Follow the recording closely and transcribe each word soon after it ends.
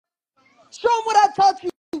Show him what I taught you,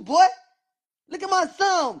 boy. Look at my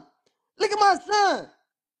son. Look at my son.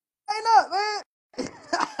 Ain't up, man.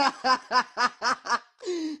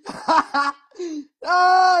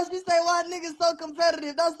 Oh, she say, why niggas so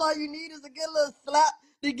competitive? That's all you need is a good little slap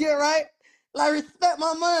to get right. Like, respect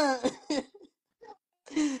my mind.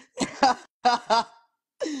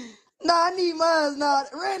 Nah, I need mine now.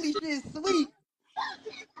 Randy, shit sweet.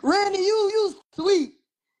 Randy, you sweet.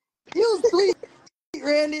 You sweet,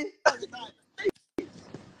 Randy.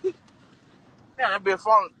 Yeah, that bitch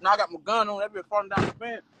falling. Now I got my gun on. That bitch falling down the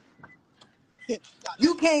fence.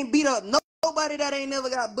 You can't beat up nobody that ain't never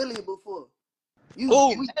got bullied before. You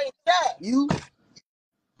Ooh. sweet. Hey, Jack. You.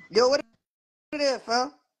 Yo, what it is,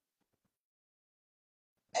 fam?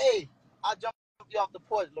 Hey, I jumped you off the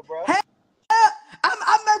porch, little bro. Hey,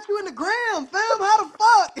 I met you in the gram, fam. How the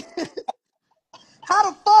fuck? How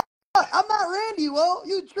the fuck? I'm not Randy, whoa.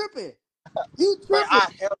 You tripping. You Bro, tripping. I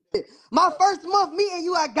helped you. My first month meeting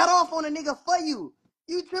you, I got off on a nigga for you.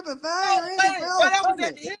 You tripping, fam. I ain't Randy, fam. I was that was fucking.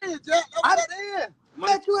 at the end, Jack. That was at the end.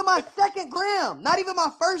 Met you in my second gram. Not even my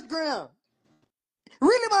first gram.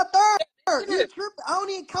 Really my third. You tripping. I don't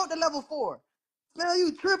even count the level 4. Man,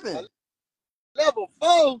 you tripping. Level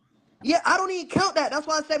 4? Yeah, I don't even count that. That's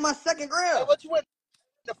why I say my second gram. Hey, what you went?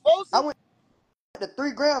 The 4? I went to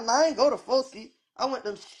 3 grams. Now I ain't go to 4. I went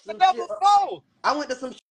to some level shit. 4. I went to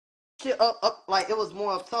some shit up like it was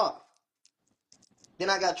more up top. Then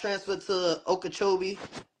I got transferred to Okeechobee.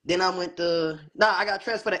 Then I went to I got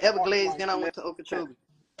transferred to Everglades. Then I went to Okeechobee.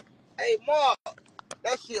 Hey, Mark,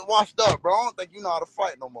 that shit washed up, bro. I don't think you know how to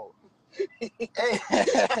fight no more. Hey,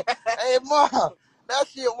 Mark, that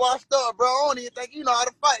shit washed up, bro. I don't even think you know how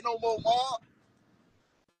to fight no more, Mark.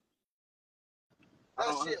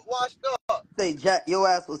 That shit washed up. Say, Jack, your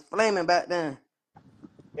ass was flaming back then.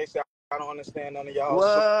 They say I don't understand none of y'all.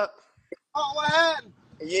 What? Oh, what happened?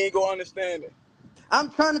 You ain't gonna understand it. I'm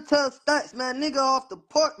trying to tell stats, man. Nigga off the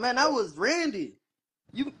porch, man. That was Randy.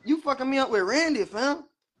 You fucking me up with Randy, fam.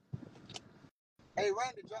 Hey,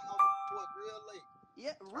 Randy jumped off the porch real late.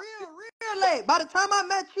 Yeah, real late. By the time I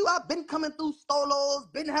met you, I've been coming through stolos,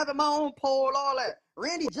 been having my own pole, all that.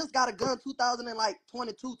 Randy just got a gun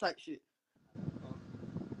 2022 type shit.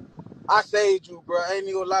 I saved you, bro. I ain't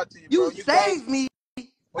even gonna lie to you, bro. You saved me.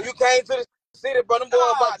 When you came to the city, bro, them boy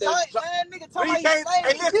about to man, nigga talking hey,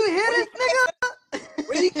 listen, you hear this nigga?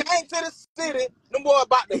 when he came to the city, them boy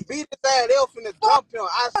about to beat his ass. They was finna jump him.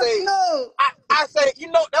 I say,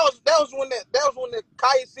 you know, that was when the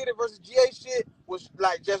Kaya City versus GA shit was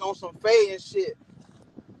like just on some fade and shit.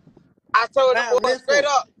 I told them boys straight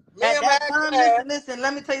up. At that time, listen,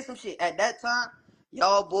 let me tell you some shit. At that time,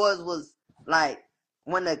 y'all boys was like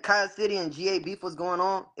when the Kaya City and GA beef was going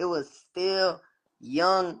on, it was still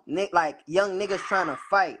young niggas trying to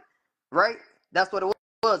fight. Right? That's what it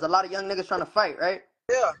was. A lot of young niggas trying to fight, right?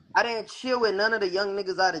 Yeah. I didn't chill with none of the young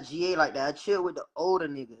niggas out of GA like that. I chill with the older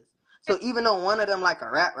niggas. So even though one of them like a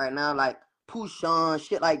rap right now, like Pushan,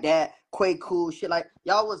 shit like that, Quay Cool, shit like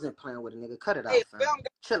y'all wasn't playing with a nigga. Cut it out, fam.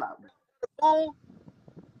 Chill out, man. Phone?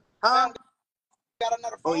 Huh? Got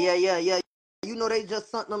another phone? Oh yeah. You know they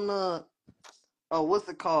just sent them the what's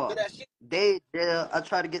it called? I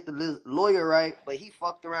tried to get the lawyer right, but he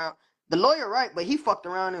fucked around. The lawyer right, but he fucked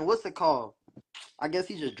around and what's it called? I guess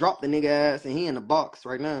he just dropped the nigga ass and he in the box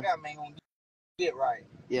right now. Yeah, man, gonna get right.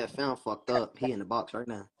 Yeah, fam fucked up. He in the box right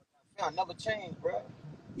now. Yeah, never changed, bro.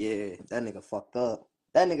 Yeah, that nigga fucked up.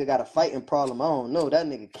 That nigga got a fighting problem. I don't know. That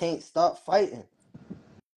nigga can't stop fighting.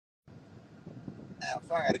 I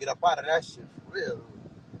gotta get up out of that shit for real.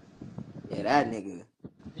 Yeah, that nigga.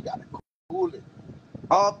 He gotta cool it.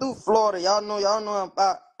 All through Florida, y'all know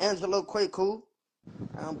about Angelo Quaku.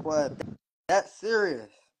 Boy, that's serious.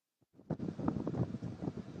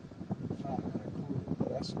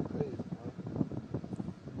 That's crazy, bro.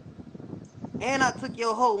 And I took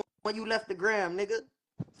your hoe when you left the gram, nigga.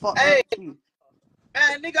 Fuck hey, you.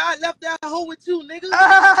 Man, nigga, I left that hoe with you, nigga.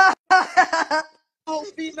 Whole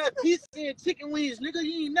female pizza and chicken wings, nigga.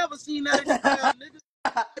 You ain't never seen that in the gram, nigga.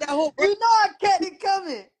 That whole you know I kept it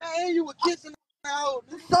coming. Man, you were kissing that hoe,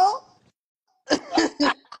 nigga. So?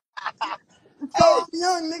 So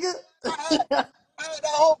young, nigga. That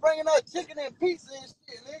whole bringing up chicken and pizza and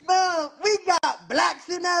shit, nigga. Man, we got blacks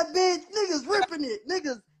in that bitch. Niggas ripping it.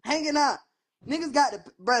 Niggas hanging out. Niggas got the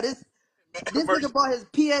this nigga bought his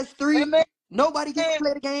PS3. Man, nobody can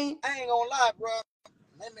play the game. I ain't gonna lie, bro.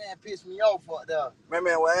 That man pissed me off up there.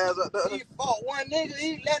 Man, what ass up there? He fought one nigga.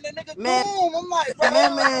 He let the nigga boom. I'm like, bro.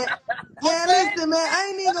 Man, listen, man, I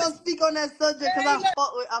ain't even gonna speak on that subject because I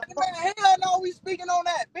fuck with. Man, hell no, we speaking on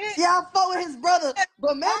that, bitch. Yeah, I fuck with his brother,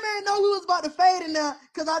 but man know we was about to fade in there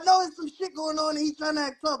because I know there's some shit going on and he trying to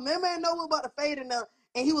act tough. Man know we was about to fade in there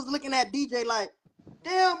and he was looking at DJ like,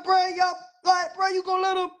 damn, bro, y'all, like, bro, you gonna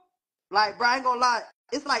let him? Like, bro, I ain't gonna lie.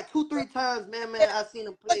 It's like 2-3 times, man, I seen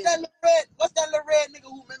him play. What's that little red nigga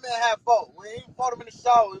who man had fought? When he fought him in the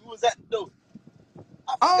shower, he was at the door.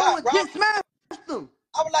 I forgot, bro. Just smashed him.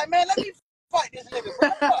 I was like, man, let me fight this nigga, bro.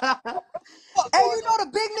 Hey, you know the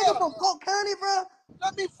big nigga from Polk County, bro?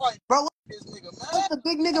 Let me fight Bro, this nigga, man. what's the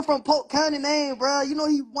big nigga from Polk County name, bro? You know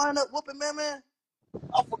he wound up whooping man.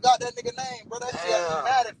 I forgot that nigga name, bro. That shit had me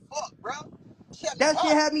mad as fuck, bro. That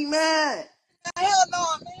shit had me mad. Hell no,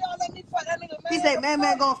 man. Y'all let me fight that nigga, man. He said, man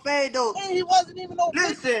gonna fade though. And he wasn't even no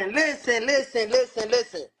Listen. hell Listen, no.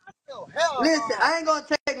 I ain't gonna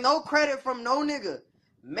take no credit from no nigga.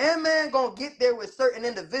 Man gonna get there with certain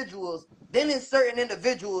individuals. Then there's certain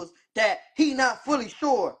individuals that he not fully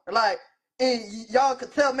sure. Like, and y'all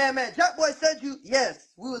could tell, man, Jackboy said you, yes,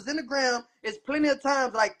 we was in the ground. It's plenty of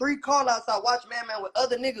times, like 3 call-outs I watched man with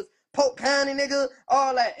other niggas, Polk County nigga,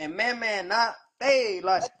 all that, and man not fade.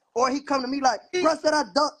 Like, or he come to me like, bruh said I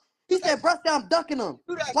duck. He said, bruh said I'm ducking him.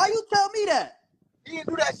 Why you tell me that? He didn't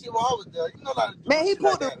do that shit while I was there. You know how to do Man, he shit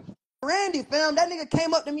like pulled the that. Randy, fam. That nigga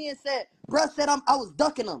came up to me and said, bruh said I was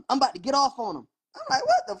ducking him. I'm about to get off on him. I'm like,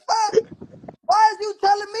 what the fuck? Why is you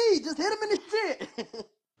telling me? Just hit him in the shit.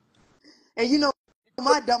 And you know,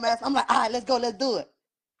 my dumb ass, I'm like, all right, let's go, let's do it.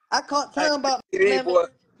 I caught time about man.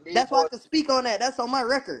 That's why I can speak on that. That's on my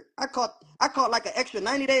record. I caught like an extra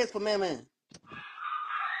 90 days for man.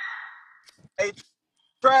 Hey,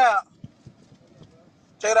 Trap.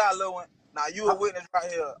 Check it out, Lil one. Now, you a witness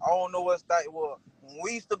right here. I don't know what state it was. When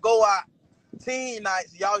we used to go out teen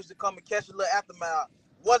nights, y'all used to come and catch a little aftermath.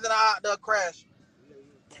 Wasn't I out there crashing?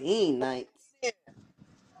 Teen nights? Man,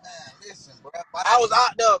 listen, bro. I was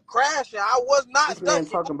out there crashing. I was not This man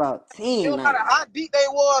ducking. talking about teen No matter nights. how deep they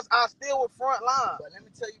was, I still was front line. But let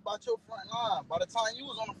me tell you about your front line. By the time you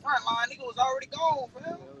was on the front line, nigga was already gone,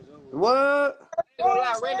 fam. What?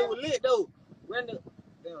 Randy was lit, though. Randy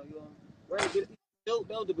that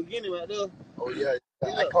was the beginning right there. Oh, yeah.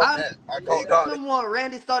 I caught that. I caught that. Come on,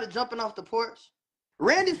 Randy started jumping off the porch.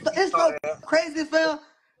 It's so crazy, fam.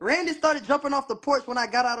 Randy started jumping off the porch when I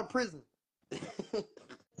got out of prison. I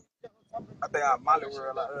think I Molly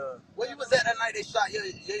were like, where you was at that night they shot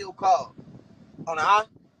your car? On the high?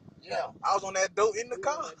 Yeah. I was on that dope in the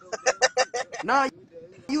car. Nah,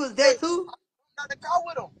 you was there too? I was in the car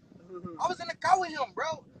with him. I was in the car with him,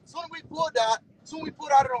 bro. Soon as we pulled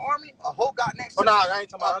out of the army, a hoe got next to me. Oh, no, I ain't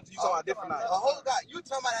talking about, you talking about a different night. A hoe got, you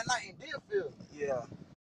talking about that night in Deerfield. Yeah.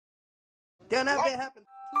 Damn, that been happened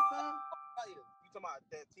 2 times? You talking about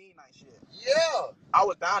that teen night shit? Yeah. I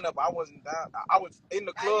was down there, but I wasn't down. I was in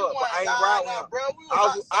the club, but I ain't riding with him. Bro.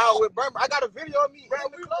 I was with Burma. I got a video of me in the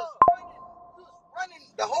club. We was running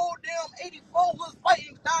the whole damn 84. We was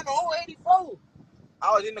fighting down the whole 84.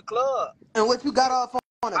 I was in the club. And what you got off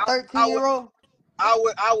on a 13-year-old? I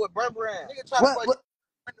would Burma. Nigga try to fight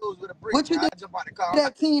windows with a brick. What you did jump out the car.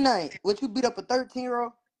 That teen night? What you beat up a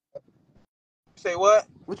 13-year-old? Say what?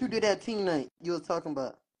 What you did that teen night you was talking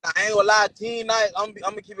about? I ain't gonna lie, teen night, I'm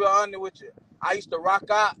gonna keep it honest with you. I used to rock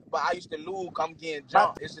out, but I used to lose. I'm getting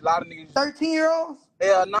jumped. It's a lot of niggas. 13-year-olds?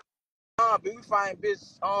 Yeah, nah, but we find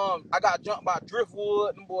bitch. I got jumped by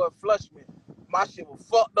Driftwood. Them boy flushed me. My shit was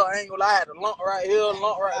fucked up. I ain't gonna lie, I had a lump right here,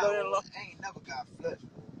 lump right there. I ain't never got flushed.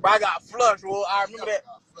 But I got flushed, bro. I remember that.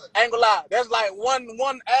 I ain't gonna lie, that's like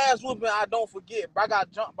one ass whooping I don't forget. Bro, I got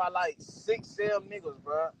jumped by like 6-7 niggas,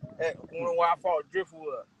 bro. When I fought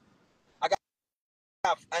Driftwood.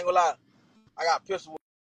 I ain't gonna lie, I got pistol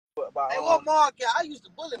by. Hey, what Mark? I used to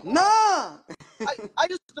bully Mark. Nah. I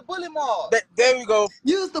used to bully Mark. There we go.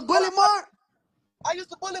 You used to bully Mark? I used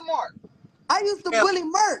to bully Mark. I used to bully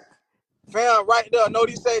Merk. Fam, right there. Know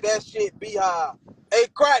they say that shit be high. Hey,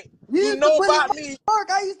 Crack, you know about me. Mark,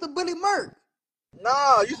 I used to bully Merk.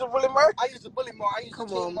 Nah, you used to bully Mark? I used to bully Mark. I used to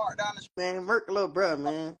kick Mark down the street. Man, Merk, little bro,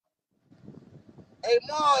 man. Hey,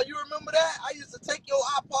 Ma, you remember that? I used to take your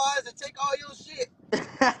iPods and take all your shit.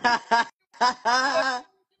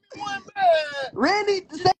 Randy,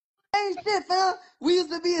 the same shit, fam. We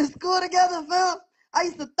used to be in school together, fam. I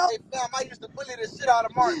used to Hey, fam, I used to bully the shit out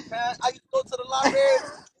of Mark, man. I used to go to the library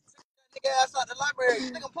and take that nigga ass out the library.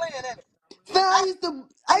 You think I'm playing in it? Fam,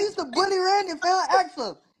 I used to bully Randy, fam. Ask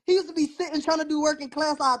him. He used to be sitting trying to do work in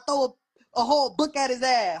class. I'd throw a whole book at his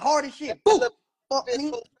ass. Hard as shit. Boom. Fuck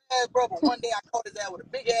me. Bro, but one day I caught his ass with a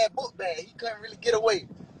big ass book bag. He couldn't really get away.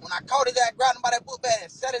 When I caught his ass, grabbed him by that book bag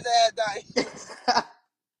and set his ass down,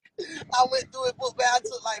 I I went through it, book bag. I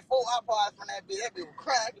took like 4 iPods from that bitch. That bitch was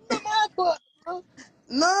crying. You remember my iPod, bro?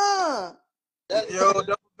 Nah. Yo,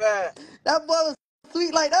 double bad. That boy was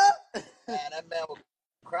sweet like that. Man, that man was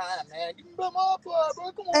crying, man. You remember my iPod,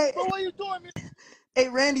 bro? Come on, Hey, bro. What you doing, man? hey,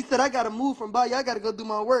 Randy said I gotta move from Bayou. I gotta go do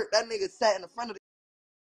my work. That nigga sat in the front of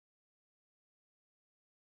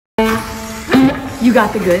You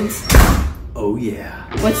got the goods? Oh yeah.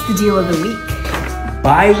 What's the deal of the week?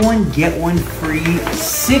 Buy one, get one free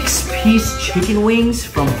 6-piece chicken wings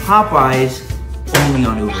from Popeyes only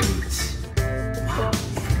on Uber Eats.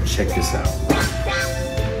 Check this out.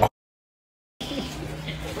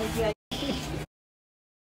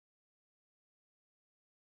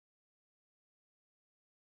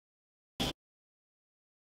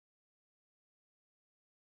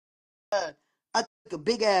 I took a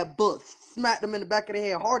big ass book, smacked him in the back of the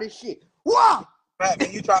head hard as shit. Wow! Right,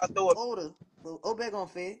 man, you try to throw it. Older. Obey gonna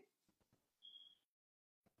fade.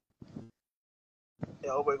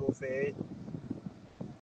 Yeah, Obey go fade.